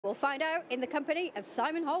We'll find out in the company of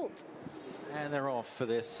Simon Holt. And they're off for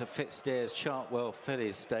this Fitzdares Chartwell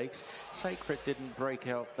Fillies Stakes. Sacred didn't break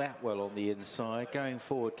out that well on the inside. Going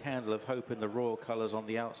forward, Candle of Hope in the royal colours on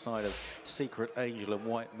the outside of Secret Angel and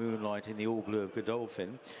White Moonlight in the all blue of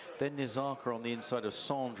Godolphin. Then Nizaka on the inside of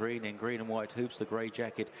Sandrine in green and white hoops. The grey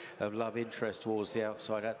jacket of Love Interest towards the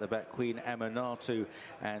outside. At the back, Queen Aminatu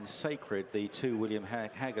and Sacred, the two William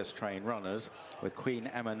Haggas train runners, with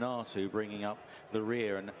Queen Aminatu bringing up the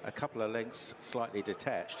rear and a couple of lengths slightly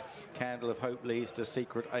detached. Candle of Hope leads to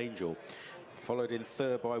Secret Angel, followed in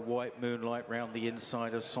third by White Moonlight round the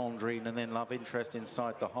inside of Sandrine, and then Love Interest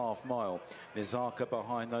inside the half mile. Nizaka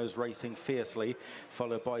behind those racing fiercely,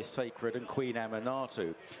 followed by Sacred and Queen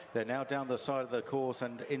Aminatu. They're now down the side of the course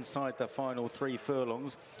and inside the final 3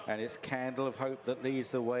 furlongs, and it's Candle of Hope that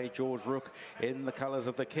leads the way. George Rook in the colours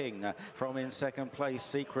of the King. From in second place,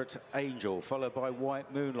 Secret Angel, followed by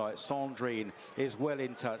White Moonlight. Sandrine is well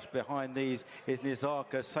in touch. Behind these is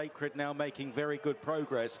Nizaka. Sacred now making very good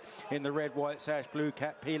progress in the red, white, sash, blue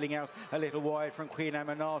cap, peeling out a little wide from Queen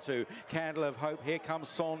Aminatu. Candle of Hope, here comes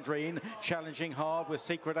Sandrine, challenging hard with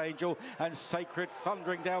Secret Angel, and Sacred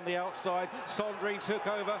thundering down the outside. Sandrine took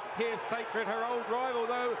over. Here's Sacred, her old rival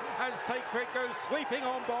though, and Sacred goes sweeping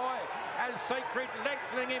on by, and Sacred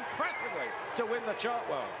lengthening impressively to win the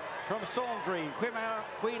Chartwell. From Sandrine,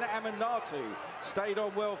 Queen Aminatu stayed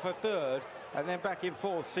on well for third, and then back in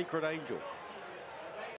fourth, Secret Angel.